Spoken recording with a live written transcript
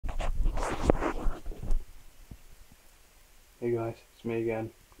Hey guys, it's me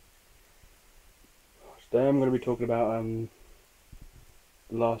again. Today I'm going to be talking about the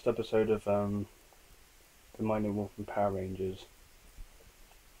last episode of the Mighty Morphin Power Rangers.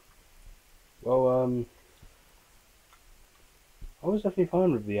 Well, I was definitely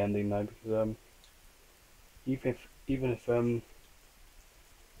fine with the ending though, because even if it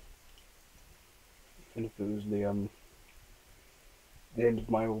was the end of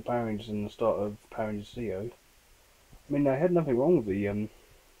Mighty Morphin Power Rangers and the start of Power Rangers Zeo, I mean I had nothing wrong with the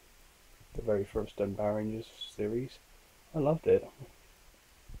very first Power Rangers series. I loved it,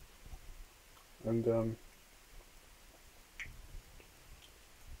 and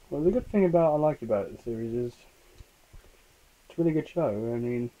well, the good thing I like about the series is it's a really good show. I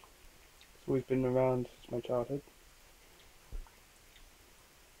mean, it's always been around since my childhood,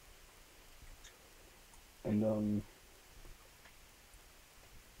 and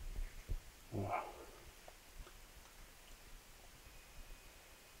well,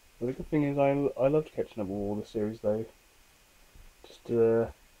 the good thing is I loved catching up with all the series though, just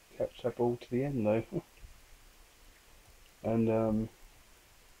to catch up all to the end though, and the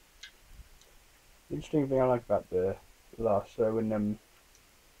interesting thing I like about the last show when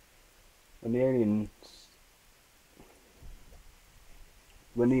the aliens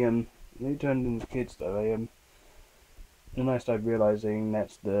when they turned into kids though, then I started realizing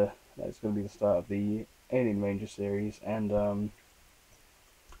that's going to be the start of the Alien Ranger series, and I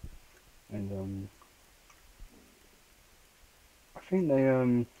think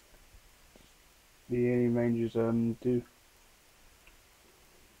the Alien Rangers do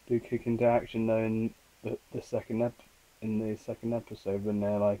kick into action though in the second episode when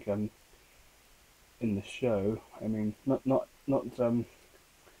they're like in the show. I mean, not I'm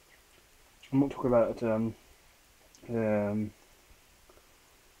not talking about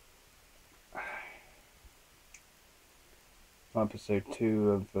episode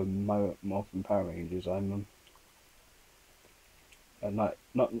 2 of Mighty Morphin Power Rangers. I'm not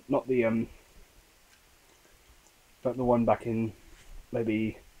the one back in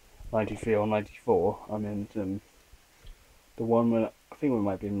maybe 93 or 94. I mean the one when I think we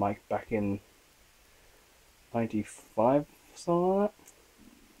might be back in 95, something like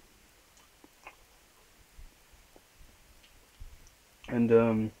that.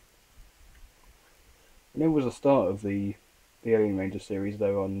 And it was the start of the Alien Ranger series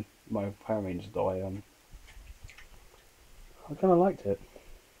though on my Power Rangers though. I kind of liked it,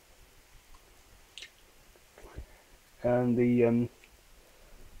 and the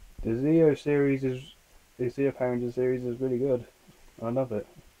Zeo series the Zeo Power Rangers series is really good. I love it.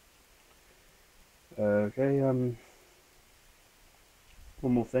 Okay, one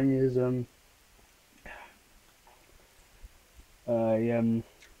more thing is I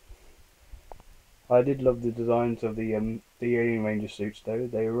I did love the designs of the Alien Ranger suits though.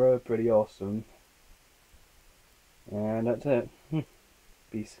 They were pretty awesome. And that's it.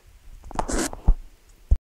 Peace.